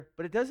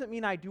but it doesn't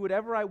mean I do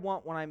whatever I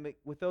want when I'm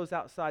with those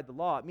outside the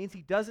law. It means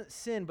he doesn't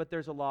sin, but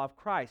there's a law of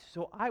Christ.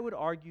 So I would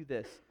argue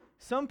this.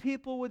 Some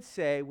people would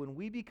say when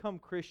we become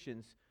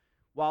Christians,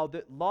 while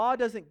the law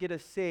doesn't get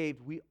us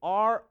saved, we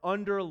are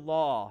under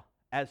law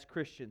as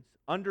Christians,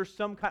 under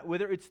some kind,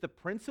 whether it's the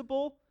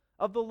principle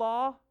of the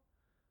law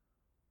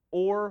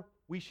or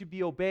we should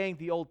be obeying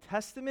the Old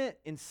Testament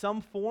in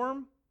some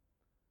form,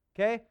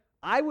 okay?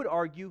 I would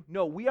argue,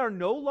 no, we are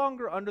no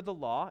longer under the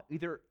law,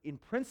 either in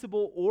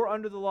principle or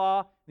under the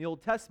law in the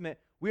Old Testament.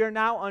 We are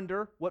now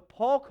under what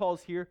Paul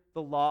calls here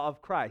the law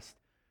of Christ.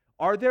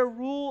 Are there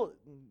rules,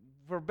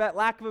 for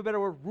lack of a better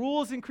word,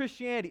 rules in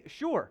Christianity?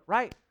 Sure,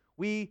 right?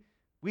 We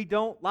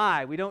don't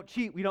lie, we don't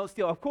cheat, we don't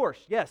steal. Of course,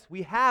 yes,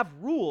 we have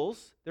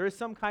rules. There is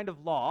some kind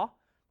of law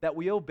that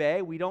we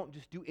obey. We don't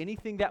just do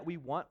anything that we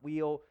want.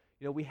 We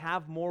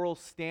have moral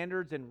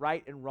standards and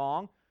right and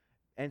wrong.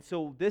 And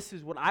so this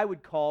is what I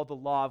would call the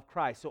law of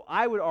Christ. So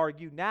I would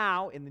argue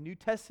now, in the New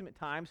Testament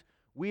times,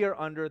 we are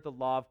under the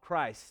law of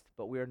Christ,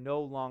 but we are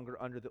no longer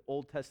under the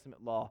Old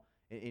Testament law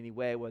in any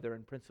way, whether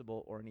in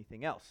principle or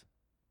anything else.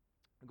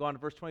 We go on to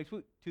verse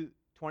 22.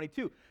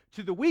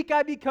 To the weak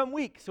I become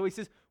weak. So he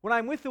says, when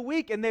I'm with the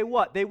weak and they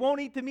what? They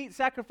won't eat the meat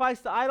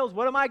sacrificed to idols.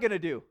 What am I going to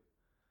do?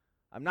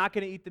 I'm not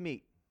going to eat the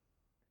meat.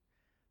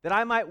 That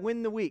I might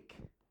win the weak.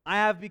 I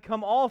have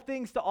become all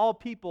things to all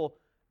people,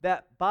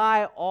 that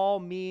by all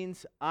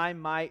means I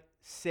might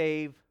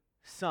save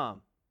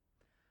some.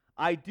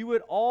 I do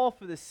it all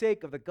for the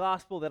sake of the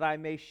gospel, that I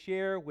may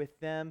share with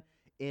them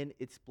in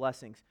its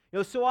blessings.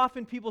 So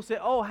often people say,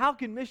 oh, how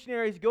can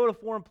missionaries go to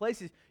foreign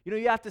places?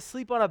 You have to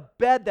sleep on a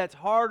bed that's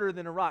harder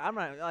than a rock. I'm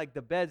not, like,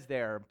 the beds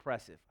there are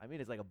impressive. I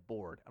mean, it's like a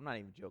board. I'm not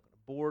even joking.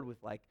 A board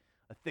with, like,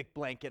 a thick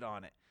blanket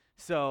on it.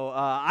 So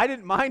I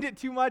didn't mind it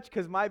too much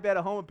because my bed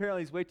at home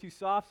apparently is way too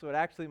soft,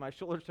 so my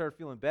shoulders started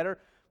feeling better.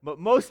 But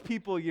most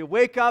people, you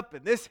wake up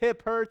and this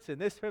hip hurts and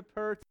this hip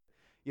hurts.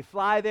 You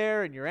fly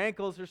there and your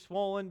ankles are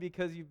swollen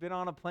because you've been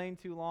on a plane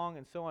too long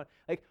and so on.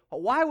 Like,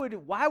 why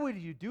would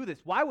you do this?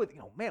 Why would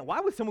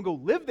someone go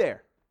live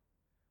there?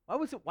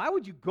 Why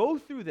would you go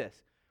through this?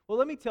 Well,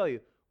 let me tell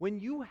you, when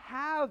you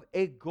have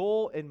a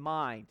goal in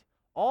mind,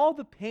 all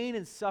the pain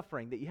and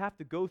suffering that you have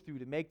to go through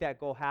to make that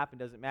goal happen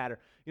doesn't matter.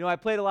 I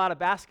played a lot of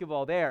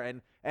basketball there,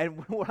 and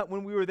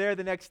when we were there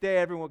the next day,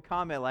 everyone would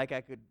comment like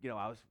I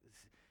was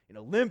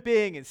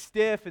limping and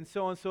stiff and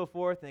so on and so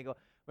forth, and they go,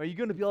 are you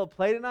going to be able to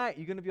play tonight?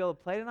 You going to be able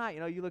to play tonight?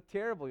 You look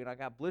terrible. I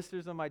got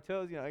blisters on my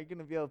toes. Are you going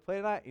to be able to play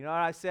tonight? You know what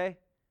I say?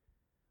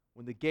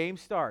 When the game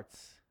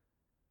starts,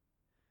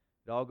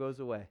 it all goes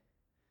away.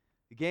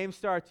 The game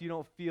starts, you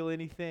don't feel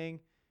anything.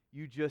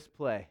 You just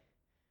play.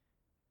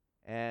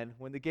 And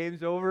when the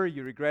game's over,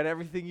 you regret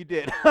everything you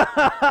did.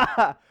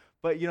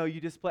 But, you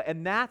just play.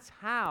 And that's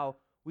how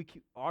we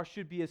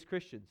should be as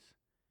Christians.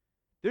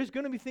 There's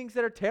going to be things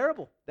that are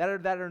terrible, that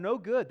are no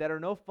good, that are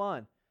no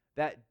fun,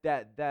 that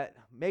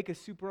make us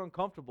super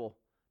uncomfortable,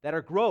 that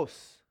are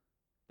gross,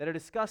 that are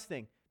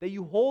disgusting, that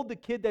you hold the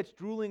kid that's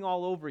drooling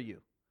all over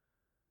you,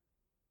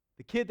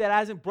 the kid that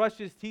hasn't brushed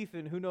his teeth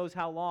in who knows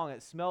how long,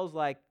 it smells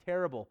like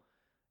terrible,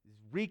 it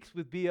reeks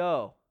with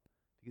BO,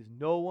 because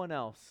no one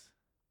else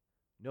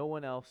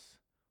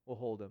will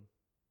hold him,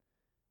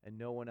 and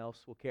no one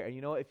else will care.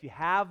 And if you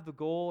have the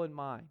goal in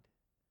mind,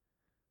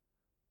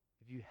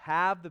 if you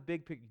have the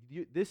big picture,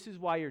 this is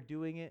why you're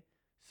doing it,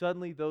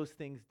 suddenly those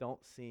things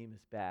don't seem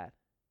as bad.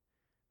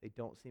 They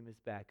don't seem as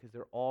bad because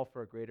they're all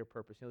for a greater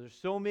purpose. There's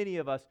so many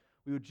of us,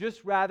 we would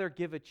just rather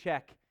give a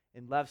check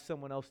and let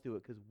someone else do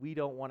it because we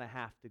don't want to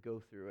have to go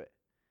through it.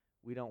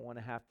 We don't want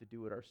to have to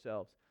do it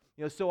ourselves.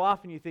 So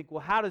often you think,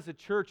 well, how does the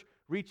church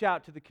reach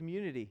out to the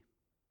community?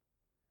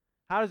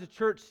 How does the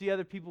church see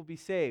other people be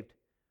saved?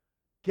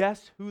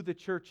 Guess who the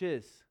church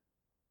is?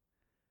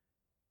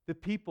 The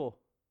people.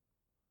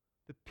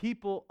 The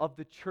people of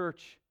the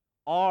church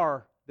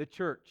are the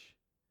church.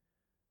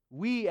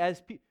 We as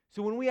people.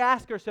 So when we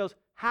ask ourselves,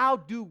 how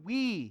do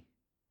we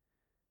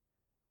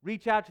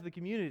reach out to the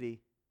community?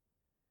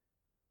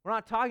 We're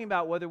not talking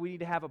about whether we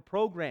need to have a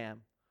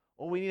program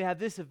or we need to have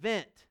this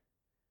event.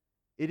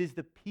 It is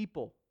the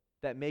people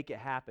that make it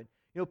happen.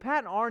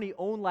 Pat and Arnie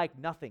own like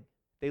nothing.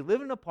 They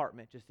live in an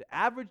apartment, just an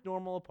average,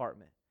 normal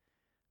apartment.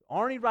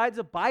 Arnie rides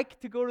a bike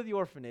to go to the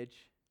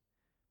orphanage.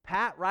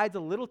 Pat rides a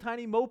little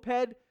tiny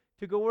moped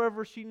to go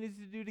wherever she needs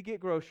to do to get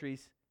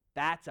groceries.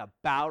 That's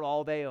about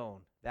all they own,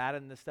 that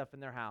and the stuff in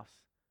their house.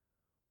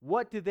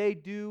 What do they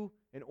do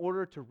in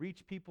order to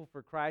reach people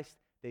for Christ?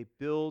 They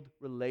build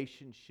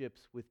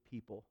relationships with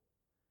people.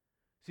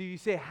 So you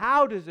say,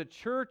 how does a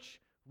church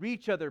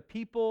reach other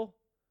people?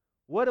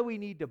 What do we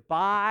need to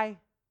buy?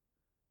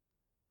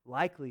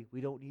 Likely,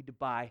 we don't need to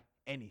buy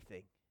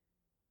anything.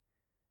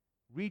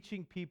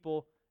 Reaching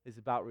people is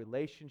about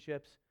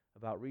relationships,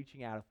 about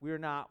reaching out. If we're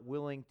not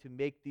willing to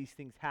make these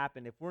things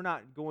happen, if we're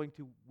not going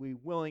to be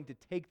willing to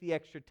take the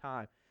extra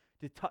time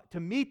to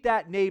meet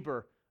that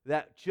neighbor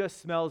that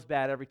just smells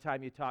bad every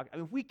time you talk,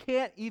 if we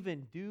can't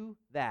even do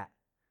that,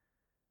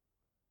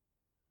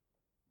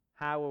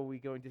 how are we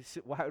going to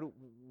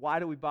why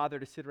do we bother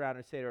to sit around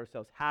and say to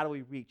ourselves, how do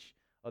we reach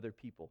other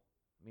people?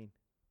 I mean,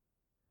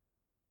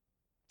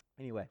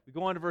 anyway, we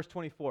go on to verse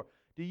 24.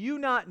 Do you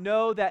not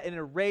know that in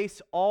a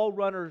race all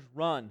runners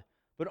run,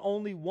 but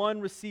only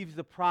one receives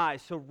the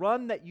prize? So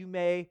run that you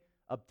may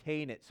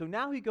obtain it. So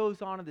now he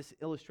goes on to this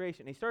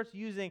illustration. He starts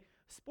using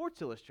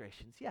sports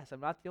illustrations. Yes,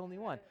 I'm not the only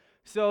one.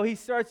 So he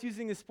starts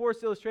using the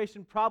sports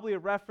illustration, probably a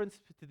reference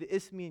to the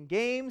Isthmian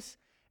Games.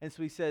 And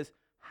so he says,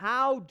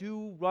 how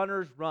do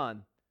runners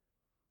run?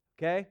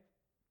 Okay?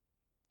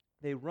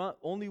 They run.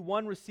 Only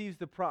one receives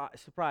the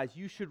prize.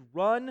 You should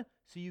run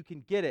so you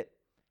can get it.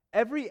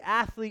 Every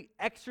athlete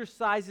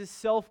exercises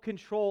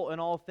self-control in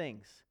all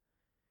things.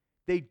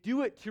 They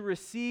do it to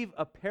receive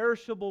a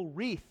perishable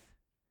wreath,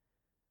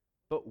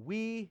 but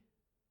we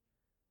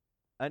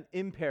an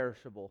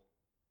imperishable.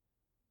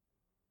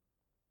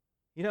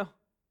 You know,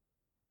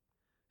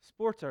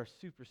 sports are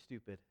super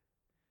stupid.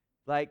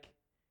 Like,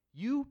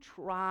 you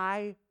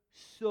try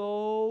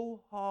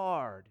so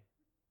hard.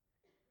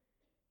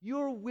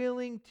 You're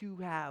willing to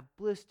have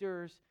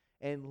blisters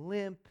and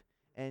limp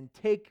and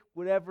take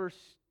whatever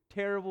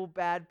terrible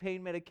bad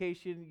pain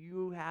medication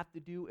you have to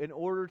do in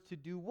order to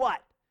do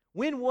what?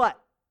 Win what?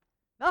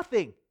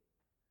 Nothing.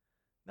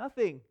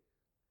 Nothing.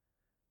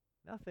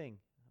 Nothing.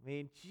 I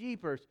mean,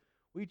 jeepers.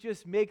 We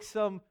just make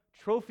some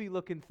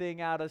trophy-looking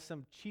thing out of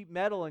some cheap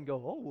metal and go,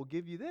 oh, we'll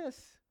give you this.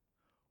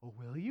 Oh,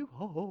 will you?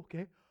 Oh,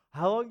 okay.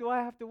 How long do I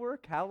have to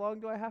work? How long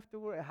do I have to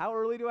work? How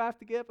early do I have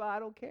to get up? I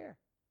don't care.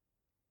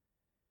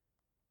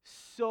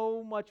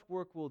 So much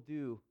work we'll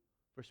do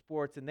for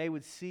sports, and they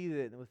would see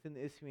that within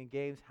the Isthmian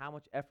Games how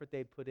much effort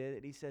they'd put in.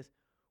 And he says,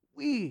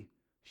 we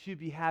should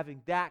be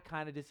having that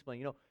kind of discipline.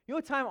 You know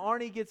what time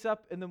Arnie gets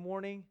up in the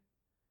morning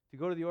to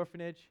go to the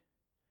orphanage?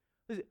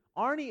 Listen,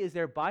 Arnie is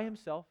there by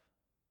himself.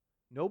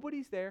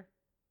 Nobody's there.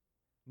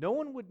 No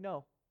one would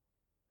know.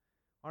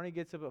 Arnie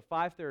gets up at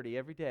 5:30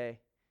 every day.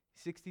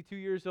 He's 62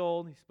 years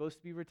old. He's supposed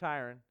to be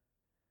retiring.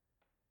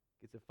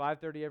 Gets up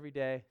 5:30 every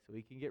day so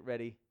he can get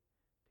ready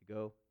to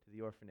go to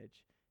the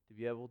orphanage, to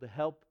be able to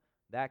help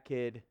that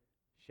kid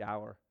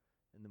shower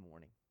in the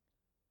morning.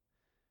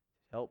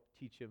 Help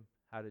teach him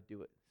how to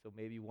do it. So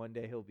maybe one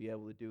day he'll be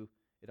able to do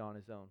it on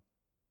his own.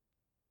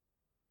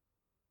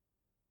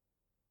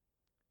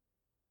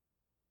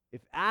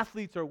 If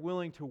athletes are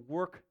willing to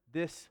work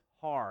this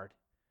hard,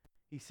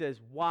 he says,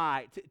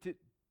 why?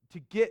 To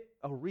get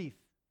a wreath,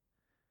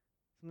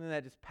 something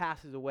that just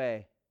passes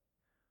away,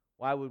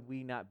 why would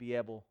we not be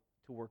able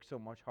to work so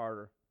much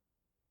harder?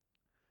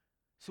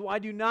 So I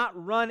do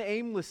not run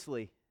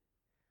aimlessly.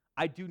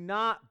 I do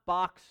not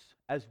box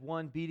as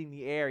one beating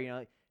the air. You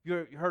know,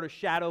 you heard of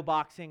shadow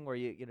boxing, where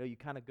you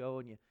kind of go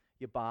and you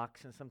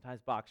box, and sometimes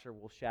boxer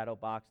will shadow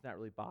box, not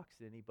really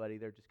boxing anybody.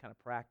 They're just kind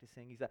of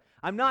practicing. He said,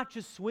 I'm not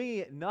just swinging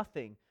at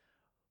nothing,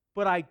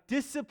 but I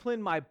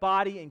discipline my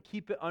body and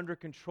keep it under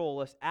control,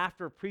 lest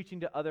after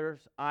preaching to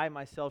others, I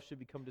myself should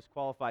become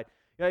disqualified.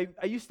 You know,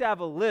 I used to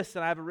have a list,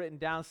 and I have it written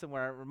down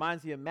somewhere. It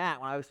reminds me of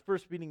Matt. When I was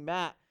first meeting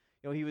Matt,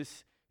 he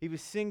was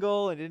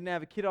single and didn't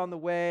have a kid on the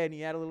way, and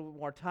he had a little bit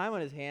more time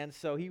on his hands,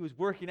 so he was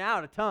working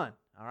out a ton,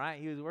 all right?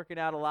 He was working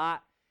out a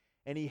lot,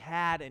 and he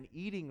had an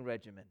eating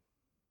regimen.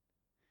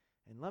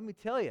 And let me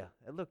tell you,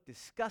 it looked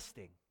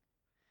disgusting.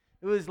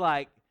 It was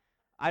like,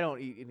 I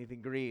don't eat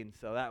anything green,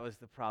 so that was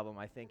the problem,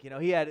 I think.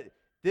 He had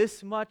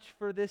this much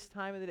for this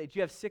time of the day. Do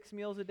you have 6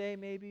 meals a day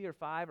maybe, or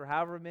 5, or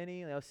however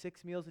many?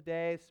 6 meals a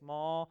day,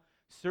 small,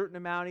 certain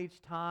amount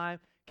each time,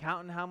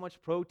 counting how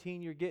much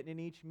protein you're getting in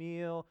each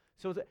meal.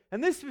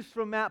 And this was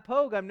from Matt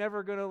Pogue. I'm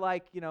never going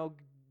to,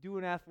 do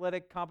an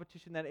athletic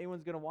competition that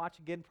anyone's going to watch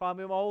again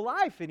probably my whole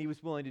life, and he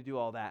was willing to do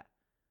all that.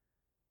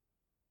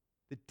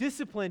 The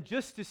discipline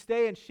just to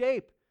stay in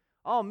shape.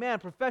 Oh, man,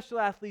 professional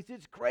athletes,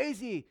 it's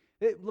crazy.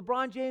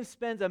 LeBron James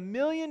spends $1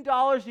 million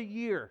a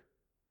year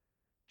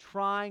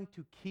trying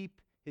to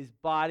keep his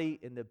body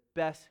in the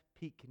best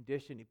peak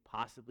condition he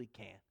possibly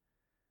can.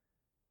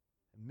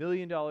 $1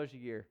 million a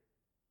year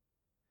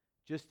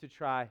just to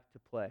try to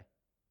play.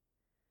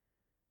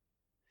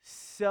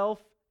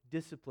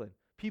 Self-discipline.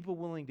 People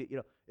willing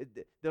to,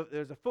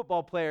 there's a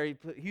football player,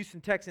 Houston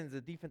Texans,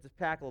 a defensive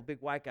tackle, a big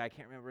white guy, I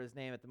can't remember his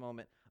name at the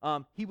moment.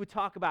 He would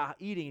talk about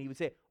eating, and he would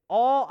say,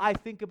 all I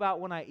think about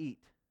when I eat,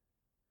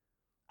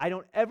 I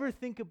don't ever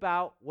think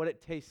about what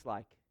it tastes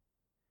like.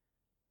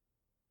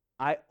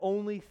 I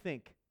only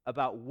think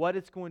about what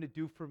it's going to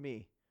do for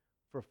me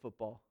for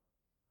football.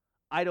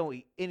 I don't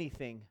eat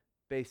anything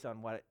based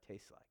on what it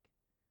tastes like.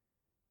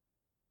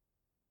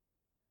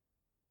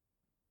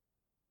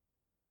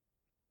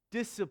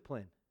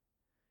 Discipline.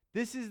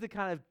 This is the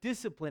kind of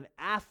discipline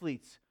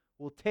athletes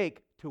will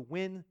take to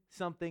win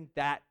something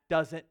that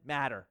doesn't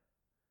matter.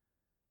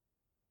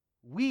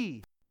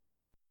 We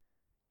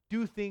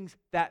do things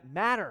that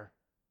matter.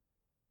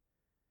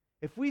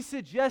 If we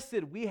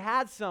suggested we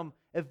had some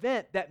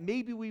event that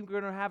maybe we were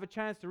going to have a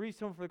chance to reach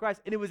someone for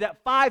Christ, and it was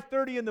at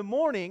 5:30 in the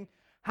morning,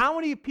 how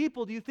many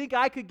people do you think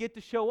I could get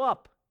to show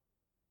up?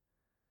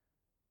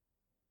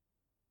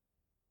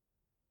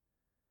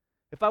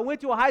 If I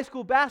went to a high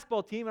school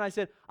basketball team and I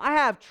said, I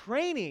have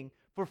training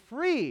for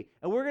free,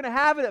 and we're going to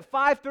have it at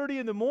 5:30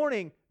 in the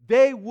morning,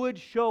 they would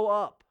show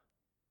up.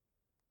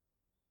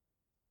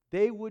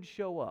 they would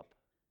show up.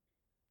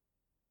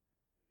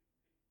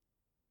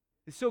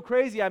 It's so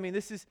crazy. I mean,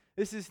 this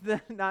is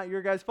not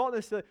your guys' fault.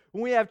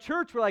 When we have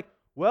church, we're like,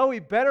 well, we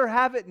better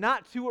have it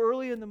not too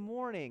early in the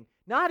morning.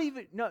 Not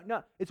even,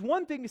 no. It's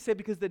one thing to say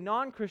because the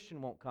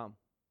non-Christian won't come.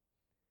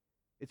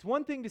 It's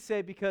one thing to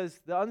say because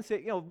the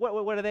unsaved,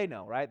 what do they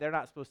know, right? They're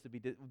not supposed to be,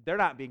 they're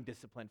not being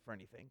disciplined for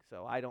anything,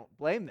 so I don't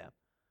blame them.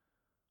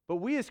 But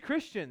we as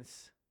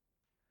Christians,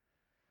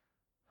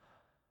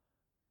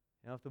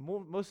 if the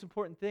most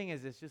important thing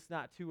is it's just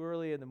not too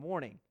early in the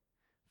morning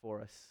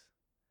for us,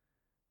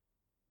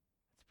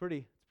 it's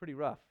pretty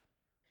rough.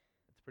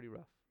 It's pretty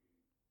rough.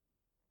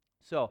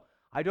 So,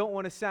 I don't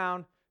want to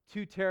sound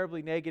too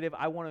terribly negative.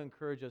 I want to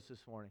encourage us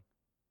this morning.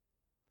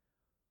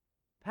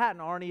 Pat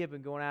and Arnie have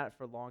been going at it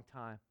for a long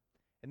time.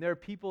 And there are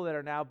people that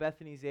are now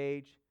Bethany's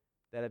age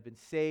that have been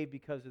saved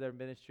because of their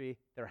ministry.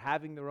 They're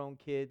having their own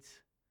kids.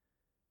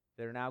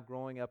 They're now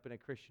growing up in a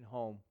Christian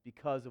home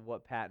because of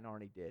what Pat and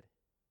Arnie did.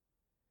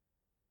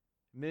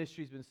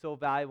 Ministry's been so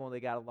valuable, and they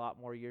got a lot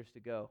more years to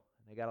go.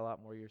 And they got a lot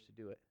more years to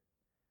do it.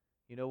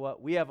 You know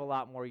what? We have a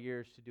lot more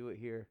years to do it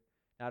here,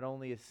 not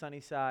only as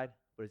Sunnyside,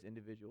 but as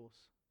individuals.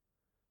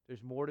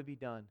 There's more to be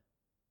done.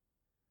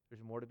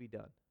 There's more to be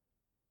done.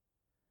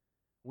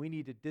 We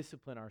need to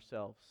discipline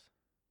ourselves.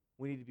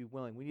 We need to be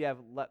willing. We need to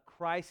let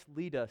Christ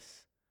lead us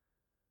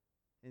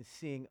in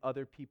seeing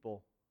other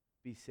people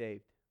be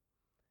saved.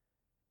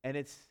 And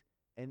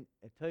I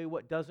tell you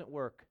what doesn't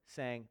work,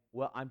 saying,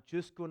 well, I'm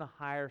just going to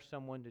hire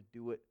someone to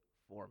do it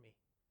for me.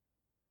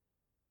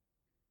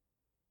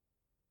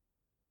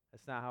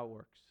 That's not how it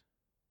works.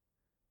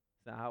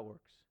 It's not how it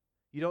works.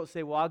 You don't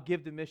say, well, I'll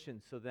give to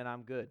missions, so then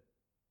I'm good.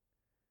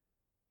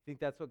 You think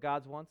that's what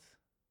God wants?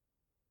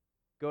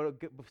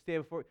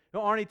 Stand before.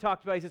 Arnie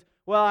talked about, he says,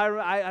 well,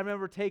 I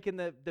remember taking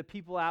the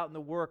people out in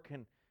the work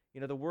and,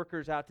 the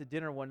workers out to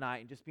dinner one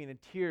night and just being in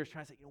tears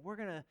trying to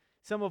say,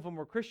 some of them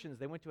were Christians.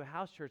 They went to a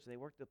house church and they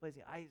worked at the place.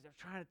 I was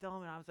trying to tell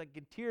them, and I was like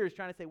in tears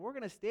trying to say, we're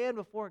going to stand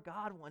before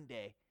God one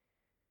day.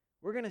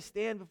 We're going to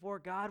stand before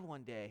God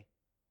one day.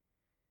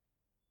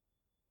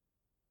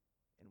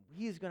 And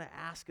He is going to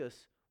ask us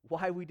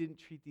why we didn't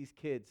treat these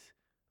kids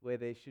the way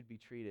they should be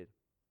treated.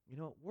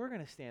 We're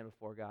going to stand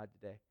before God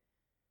today.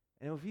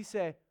 And if He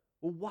say,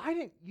 well, why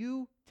didn't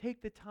you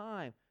take the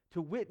time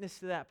to witness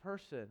to that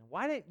person?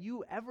 Why didn't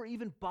you ever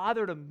even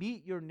bother to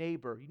meet your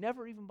neighbor? You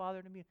never even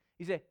bothered to meet.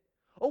 You say,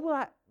 oh,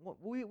 well,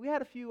 we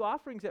had a few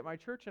offerings at my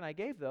church and I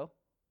gave, though.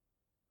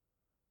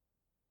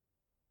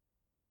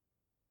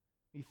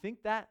 You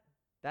think that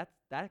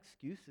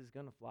excuse is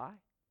going to fly?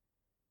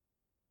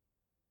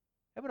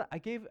 Yeah, but I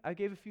gave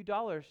a few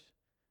dollars.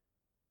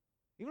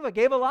 Even if I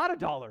gave a lot of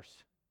dollars.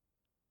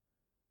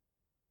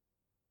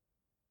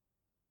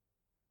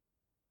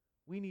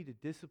 We need to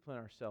discipline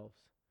ourselves.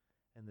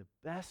 And the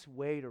best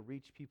way to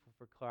reach people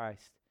for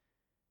Christ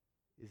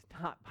is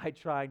not by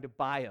trying to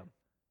buy them.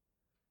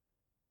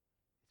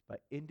 It's by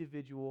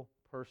individual,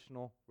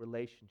 personal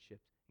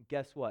relationships. And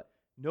guess what?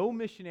 No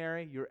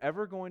missionary you're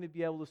ever going to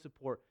be able to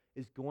support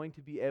is going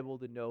to be able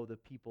to know the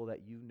people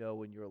that you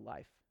know in your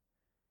life.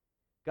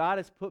 God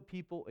has put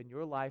people in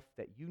your life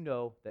that you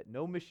know that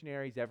no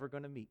missionary is ever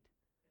going to meet.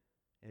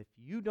 And if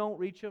you don't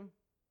reach them,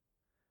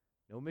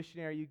 no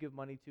missionary you give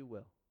money to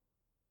will.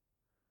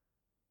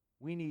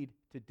 We need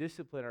to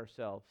discipline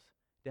ourselves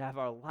to have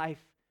our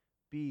life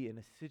be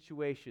in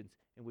situations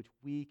in which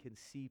we can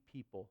see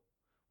people,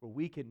 where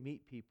we can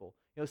meet people.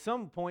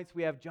 Some points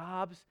we have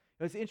jobs.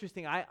 It's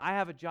interesting. I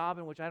have a job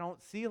in which I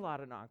don't see a lot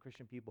of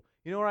non-Christian people.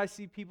 You know where I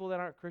see people that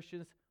aren't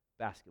Christians?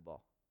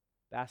 Basketball.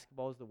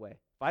 Basketball is the way.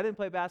 If I didn't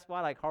play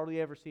basketball, I'd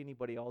hardly ever see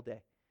anybody all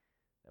day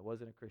that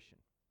wasn't a Christian.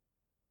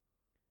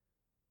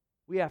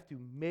 We have to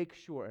make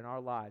sure in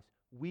our lives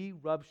we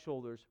rub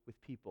shoulders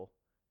with people,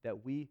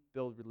 that we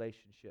build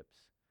relationships.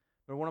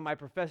 Remember, one of my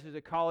professors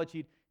at college,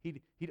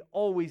 he'd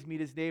always meet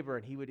his neighbor,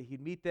 and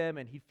he'd meet them,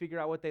 and he'd figure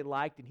out what they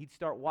liked, and he'd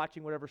start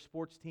watching whatever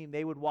sports team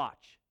they would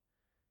watch.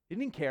 He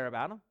didn't care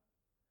about them.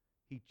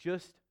 He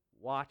just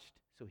watched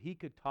so he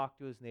could talk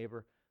to his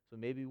neighbor, so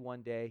maybe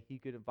one day he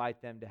could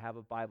invite them to have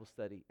a Bible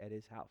study at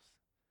his house.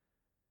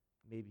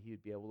 Maybe he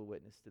would be able to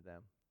witness to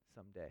them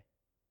someday.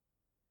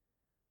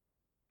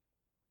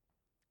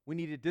 We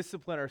need to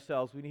discipline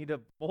ourselves. We need to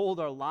mold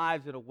our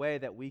lives in a way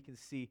that we can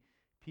see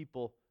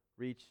people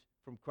reach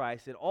from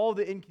Christ. And all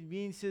the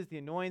inconveniences, the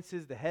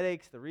annoyances, the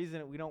headaches, the reason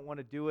that we don't want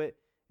to do it,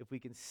 if we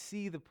can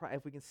see the end.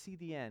 If we can see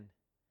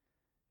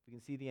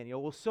the end.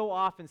 We'll so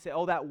often say,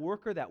 oh, that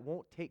worker that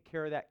won't take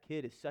care of that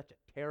kid is such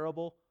a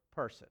terrible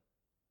person.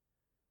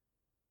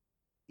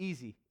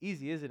 Easy,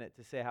 isn't it,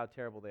 to say how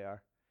terrible they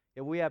are?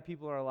 Yeah, we have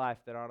people in our life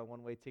that are on a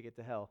one-way ticket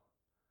to hell.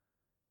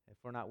 If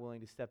we're not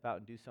willing to step out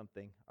and do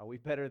something, are we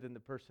better than the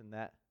person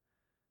that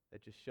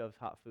just shoves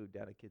hot food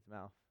down a kid's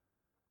mouth?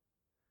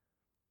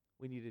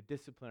 We need to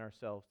discipline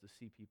ourselves to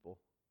see people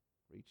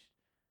reach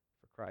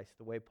for Christ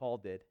the way Paul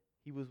did.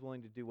 He was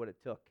willing to do what it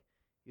took.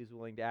 He was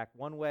willing to act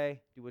one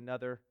way, do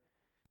another,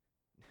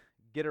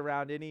 get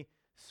around any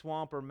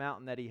swamp or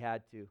mountain that he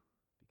had to,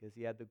 because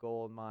he had the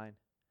goal in mind.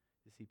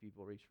 to see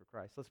people reach for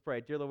Christ. Let's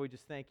pray. Dear Lord, we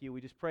just thank you.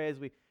 We just pray as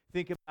we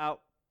think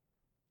about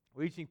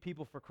reaching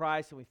people for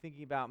Christ and we're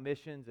thinking about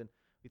missions and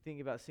we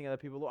think about seeing other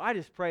people. Lord, I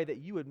just pray that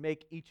you would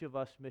make each of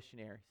us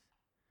missionaries.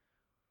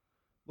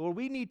 Lord,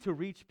 we need to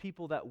reach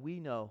people that we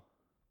know.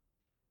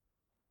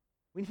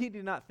 We need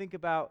to not think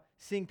about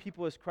seeing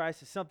people as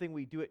Christ as something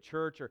we do at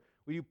church, or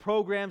we do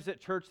programs at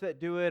church that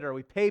do it, or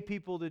we pay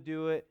people to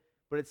do it,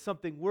 but it's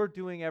something we're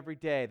doing every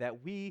day,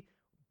 that when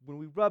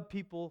we rub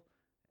people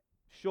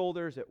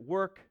shoulders at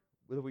work,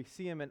 whether we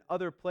see them in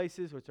other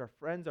places, whether it's our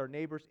friends, our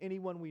neighbors,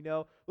 anyone we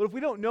know. But if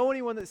we don't know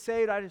anyone that's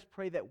saved, I just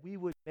pray that we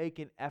would make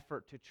an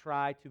effort to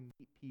try to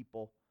meet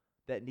people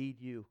that need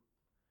you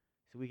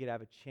so we could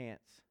have a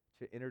chance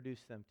to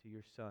introduce them to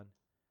your Son,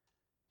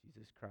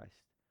 Jesus Christ.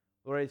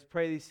 Lord, I just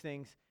pray these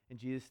things in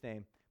Jesus'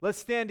 name. Let's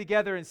stand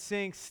together and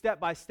sing step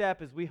by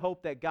step as we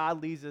hope that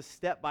God leads us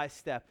step by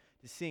step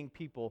to seeing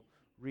people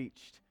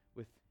reached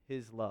with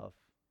his love.